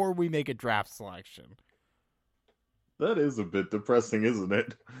before we make a draft selection. That is a bit depressing, isn't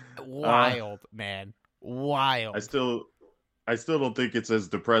it? Wild, man. Wild. I still don't think it's as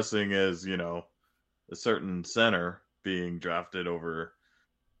depressing as, a certain center being drafted over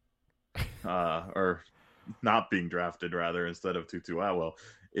or not being drafted rather instead of Tutu Atwell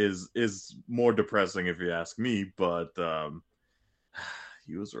is more depressing if you ask me, but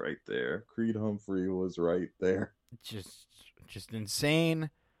he was right there. Creed Humphrey was right there. Just insane.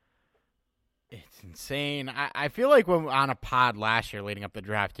 It's insane. I feel like when on a pod last year leading up the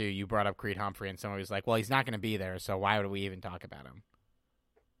draft too, you brought up Creed Humphrey and somebody was like, well, he's not going to be there, so why would we even talk about him?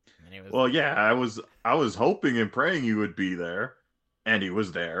 Well, yeah, I was hoping and praying he would be there, and he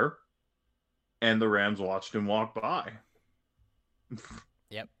was there, and the Rams watched him walk by.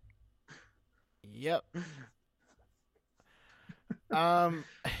 Yep.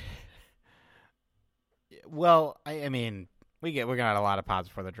 Well, I mean, we're gonna have a lot of pods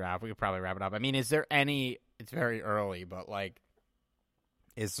before the draft. We could probably wrap it up. I mean, is there any? It's very early, but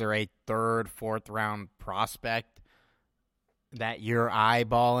is there a 3rd, 4th round prospect that you're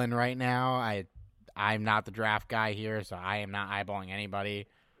eyeballing right now? I'm not the draft guy here, so I am not eyeballing anybody.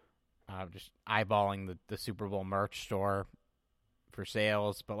 Just eyeballing the Super Bowl merch store for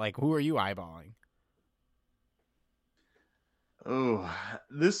sales. But who are you eyeballing? Oh,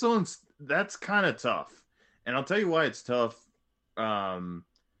 that's kind of tough. And I'll tell you why it's tough.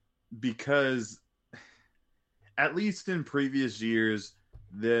 Because at least in previous years,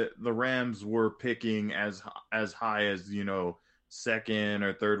 the Rams were picking as high as, 2nd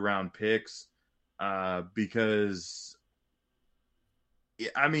or 3rd round picks. Because,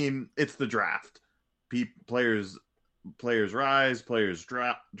 I mean, it's the draft. Players rise, players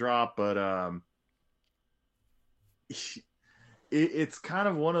drop, but it's kind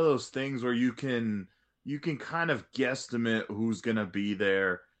of one of those things where you can kind of guesstimate who's going to be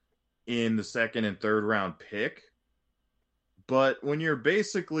there in the 2nd and 3rd round pick. But when you're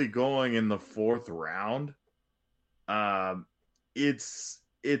basically going in the 4th round, it's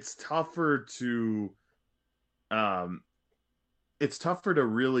tougher to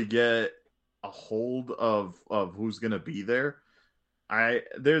really get a hold of who's going to be there.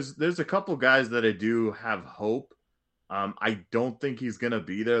 There's a couple guys that I do have hope. I don't think he's going to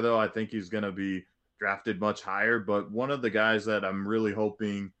be there, though. I think he's going to be drafted much higher. But one of the guys that I'm really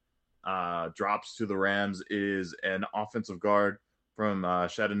hoping drops to the Rams is an offensive guard from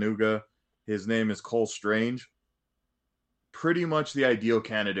Chattanooga. His name is Cole Strange. Pretty much the ideal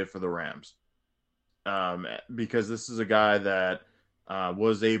candidate for the Rams. Because this is a guy that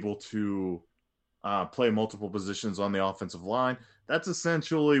was able to play multiple positions on the offensive line. That's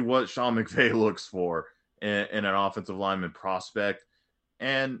essentially what Sean McVay looks for in an offensive lineman prospect.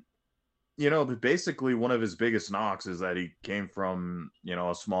 And, basically one of his biggest knocks is that he came from,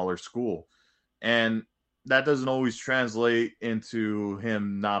 a smaller school. And that doesn't always translate into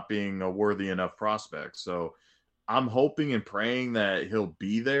him not being a worthy enough prospect. So I'm hoping and praying that he'll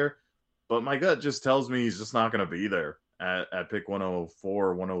be there. But my gut just tells me he's just not going to be there at pick 104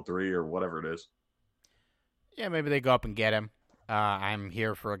 or 103 or whatever it is. Yeah, maybe they go up and get him. I'm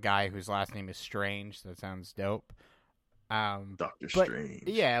here for a guy whose last name is Strange. That sounds dope. Dr. Strange.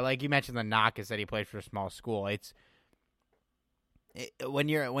 Yeah, like you mentioned, the knock is that he played for a small school. When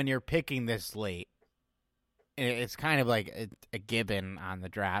you're picking this late, it's kind of like a given on the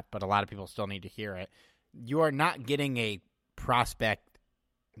draft, but a lot of people still need to hear it. You are not getting a prospect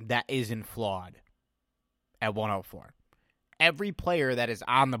that isn't flawed at 104. Every player that is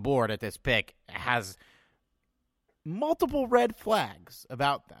on the board at this pick has multiple red flags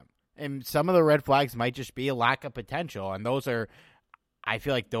about them. And some of the red flags might just be a lack of potential. And I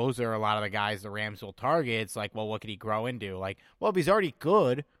feel like those are a lot of the guys the Rams will target. It's like, well, what could he grow into? Like, well, if he's already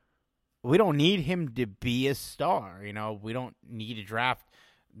good, we don't need him to be a star. We don't need to draft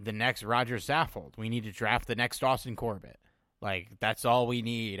the next Roger Saffold. We need to draft the next Austin Corbett. Like, that's all we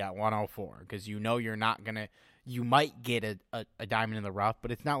need at 104, because you're not going to – you might get a diamond in the rough,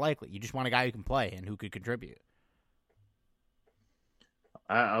 but it's not likely. You just want a guy who can play and who could contribute.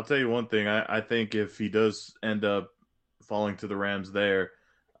 I'll tell you one thing. I think if he does end up falling to the Rams there,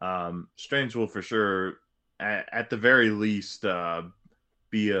 Strange will for sure, at the very least,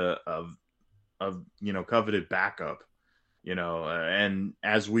 be a coveted backup. And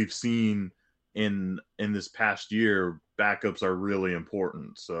as we've seen in this past year, backups are really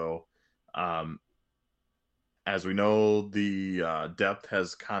important. So, as we know, the depth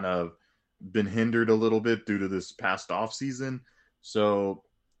has kind of been hindered a little bit due to this past offseason. So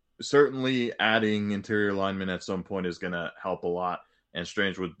certainly adding interior linemen at some point is going to help a lot. And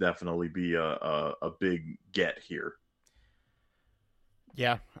Strange would definitely be a big get here.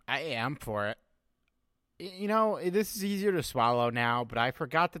 Yeah, I am for it. This is easier to swallow now, but I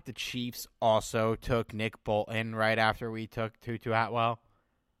forgot that the Chiefs also took Nick Bolton right after we took Tutu Atwell.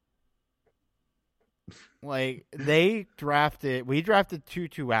 Like, we drafted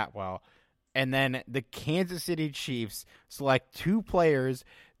Tutu Atwell, and then the Kansas City Chiefs select two players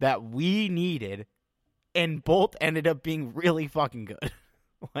that we needed, and both ended up being really fucking good.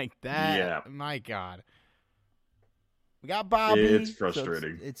 Like that, yeah. My God. We got Bobby. It's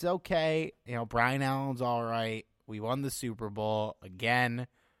frustrating. So it's okay. Brian Allen's all right. We won the Super Bowl again.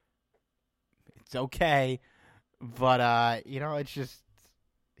 It's okay. But, it's just,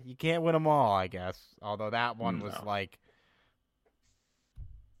 you can't win them all, I guess. Although that one was like,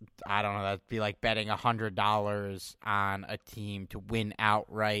 I don't know, that'd be like betting $100 on a team to win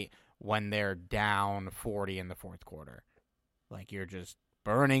outright when they're down 40 in the fourth quarter. Like, you're just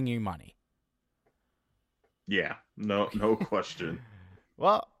burning your money. Yeah, no question.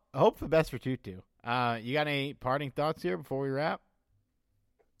 Well, I hope the best for Tutu. You got any parting thoughts here before we wrap?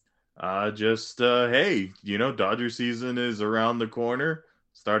 Hey, Dodger season is around the corner,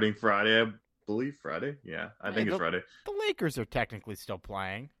 starting Friday, I believe. Friday? Yeah, I think it's Friday. The Lakers are technically still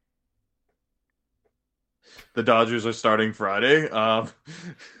playing. The Dodgers are starting Friday.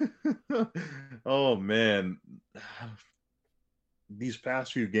 Oh, man. These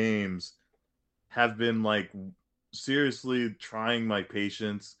past few games have been, like, seriously trying my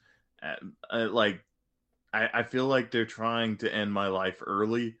patience. I feel like they're trying to end my life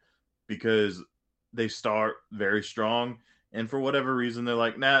early because they start very strong. And for whatever reason, they're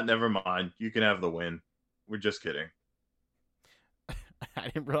like, nah, never mind. You can have the win. We're just kidding. I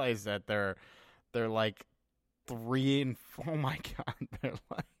didn't realize that they're like 3-4. Oh my God. They're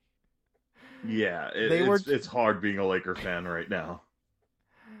like, yeah, it's hard being a Laker fan right now.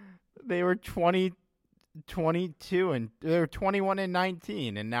 They were 22 and they're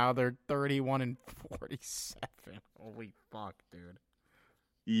 21-19, and now they're 31-47. Holy fuck, dude.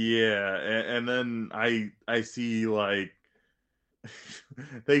 Yeah, and then I see, like,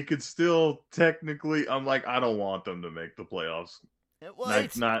 they could still technically. I'm like, I don't want them to make the playoffs. Well,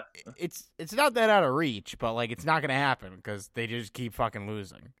 it's not that out of reach, but like, it's not gonna happen because they just keep fucking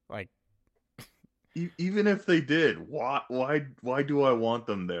losing. Like, even if they did, why do I want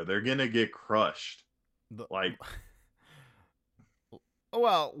them there? They're gonna get crushed.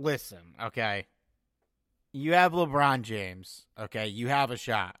 Well, listen, okay. You have LeBron James, okay? You have a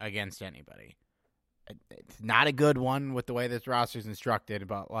shot against anybody. It's not a good one with the way this roster's instructed,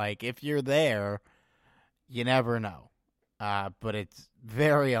 but, like, if you're there, you never know. But it's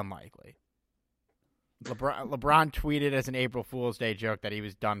very unlikely. LeBron tweeted as an April Fool's Day joke that he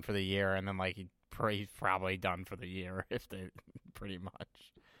was done for the year, and then, like, he's probably done for the year, pretty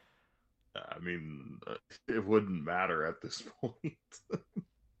much. I mean, it wouldn't matter at this point.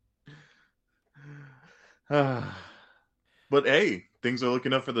 But hey, things are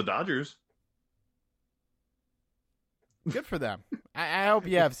looking up for the Dodgers. Good for them. I hope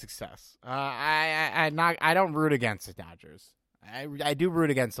you have success. I don't root against the Dodgers. I do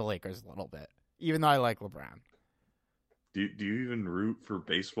root against the Lakers a little bit, even though I like LeBron. Do you even root for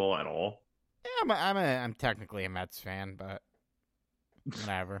baseball at all? Yeah, I'm technically a Mets fan, but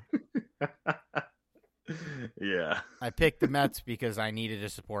whatever. Yeah. I picked the Mets because I needed to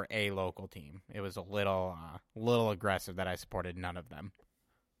support a local team. It was a little aggressive that I supported none of them.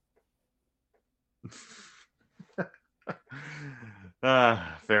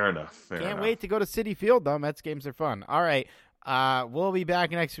 Fair enough. Can't wait to go to Citi Field, though. Mets games are fun. All right. We'll be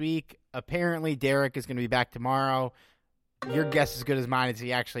back next week. Apparently, Derek is going to be back tomorrow. Your guess is as good as mine as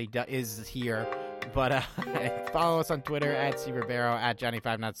he actually is here. But follow us on Twitter at @CBarbero, at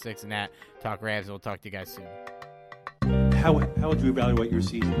Johnny506, and at Talk Rams. We'll talk to you guys soon. How would you evaluate your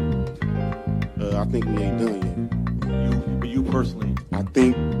season? I think we ain't done You personally. yet. I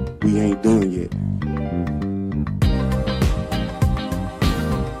think we ain't done yet.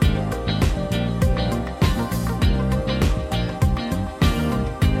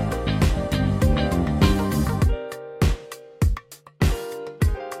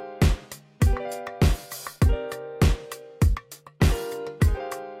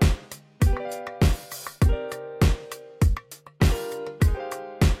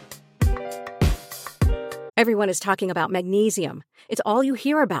 Everyone is talking about magnesium. It's all you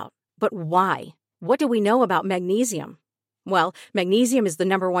hear about. But why? What do we know about magnesium? Well, magnesium is the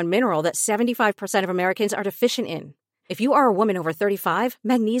number one mineral that 75% of Americans are deficient in. If you are a woman over 35,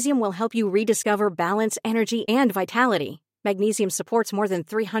 magnesium will help you rediscover balance, energy, and vitality. Magnesium supports more than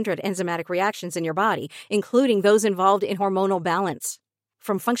 300 enzymatic reactions in your body, including those involved in hormonal balance.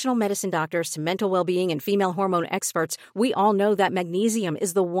 From functional medicine doctors to mental well-being and female hormone experts, we all know that magnesium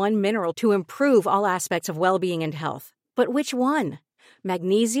is the one mineral to improve all aspects of well-being and health. But which one?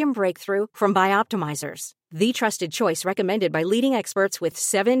 Magnesium Breakthrough from Bioptimizers, the trusted choice recommended by leading experts with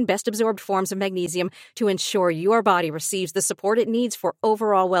 7 best-absorbed forms of magnesium to ensure your body receives the support it needs for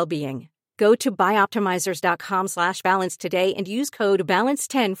overall well-being. Go to bioptimizers.com/balance today and use code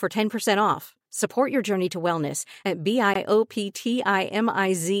BALANCE10 for 10% off. Support your journey to wellness at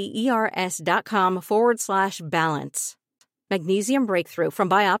bioptimizers.com/balance. Magnesium Breakthrough from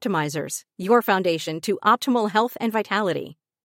Bioptimizers, your foundation to optimal health and vitality.